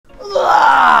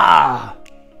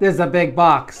This is a big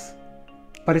box,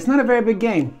 but it's not a very big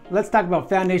game. Let's talk about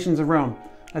Foundations of Rome.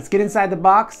 Let's get inside the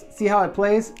box, see how it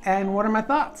plays, and what are my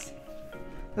thoughts.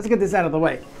 Let's get this out of the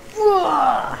way.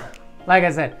 Like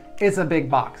I said, it's a big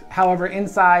box. However,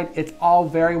 inside, it's all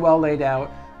very well laid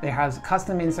out. It has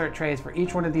custom insert trays for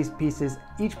each one of these pieces.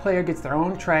 Each player gets their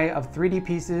own tray of 3D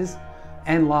pieces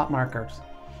and lot markers.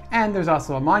 And there's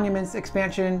also a monuments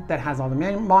expansion that has all the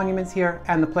monuments here,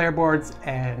 and the player boards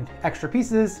and extra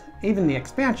pieces, even the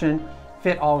expansion,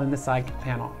 fit all in the side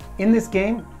panel. In this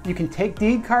game, you can take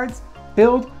deed cards,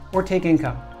 build, or take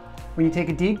income. When you take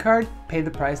a deed card, pay the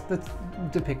price that's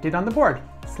depicted on the board.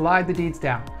 Slide the deeds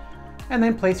down, and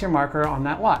then place your marker on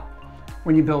that lot.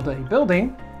 When you build a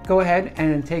building, go ahead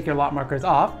and take your lot markers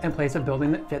off and place a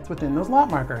building that fits within those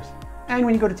lot markers. And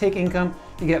when you go to take income,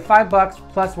 you get $5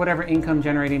 plus whatever income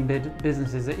generating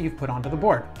businesses that you've put onto the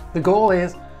board. The goal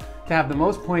is to have the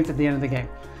most points at the end of the game.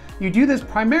 You do this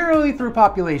primarily through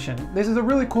population. This is a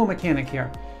really cool mechanic here,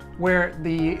 where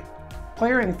the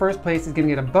player in first place is going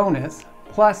to get a bonus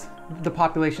plus the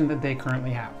population that they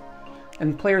currently have.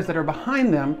 And players that are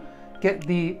behind them get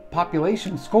the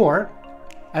population score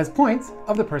as points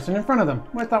of the person in front of them,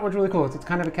 which I thought was really cool. It's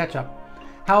kind of a catch-up.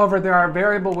 However, there are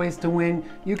variable ways to win.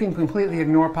 You can completely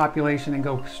ignore population and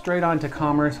go straight on to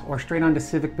commerce or straight on to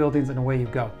civic buildings, and away you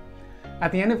go.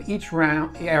 At the end of each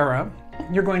era,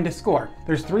 you're going to score.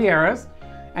 There's 3 eras,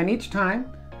 and each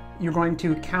time you're going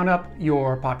to count up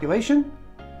your population,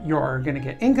 you're going to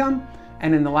get income,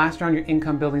 and in the last round your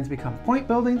income buildings become point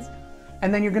buildings,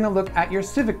 and then you're going to look at your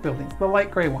civic buildings, the light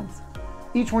gray ones.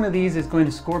 Each one of these is going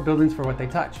to score buildings for what they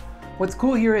touch. What's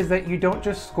cool here is that you don't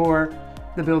just score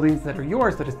the buildings that are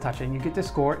yours that is touching, you get to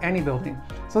score any building.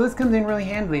 So this comes in really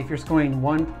handy if you're scoring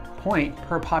 1 point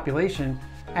per population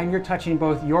and you're touching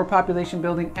both your population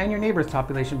building and your neighbor's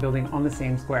population building on the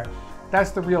same square.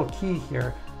 That's the real key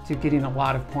here to getting a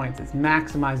lot of points, is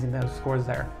maximizing those scores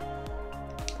there.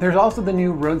 There's also the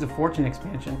new Roads of Fortune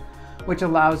expansion, which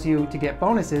allows you to get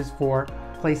bonuses for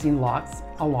placing lots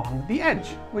along the edge,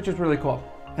 which is really cool.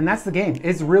 And that's the game.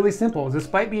 It's really simple.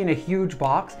 Despite being a huge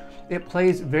box, it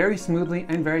plays very smoothly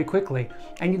and very quickly,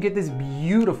 and you get this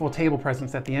beautiful table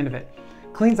presence at the end of it.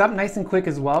 Cleans up nice and quick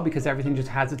as well, because everything just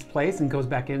has its place and goes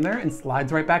back in there and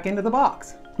slides right back into the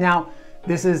box. Now,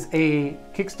 this is a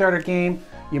Kickstarter game.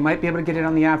 You might be able to get it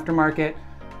on the aftermarket.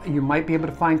 You might be able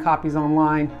to find copies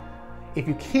online. If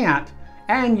you can't,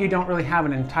 and you don't really have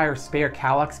an entire spare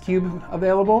Kallax cube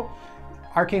available,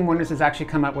 Arcane Wonders has actually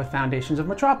come up with Foundations of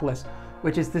Metropolis,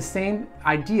 which is the same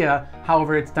idea,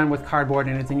 however it's done with cardboard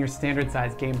and it's in your standard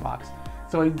size game box.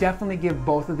 So I definitely give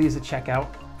both of these a check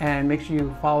out, and make sure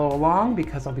you follow along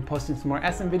because I'll be posting some more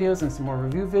SM videos and some more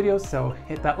review videos. So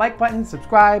hit that like button,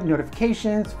 subscribe,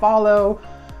 notifications, follow,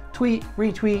 tweet,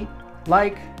 retweet,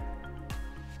 like,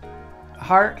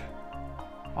 heart,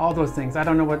 all those things. I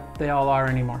don't know what they all are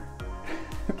anymore.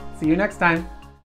 See you next time.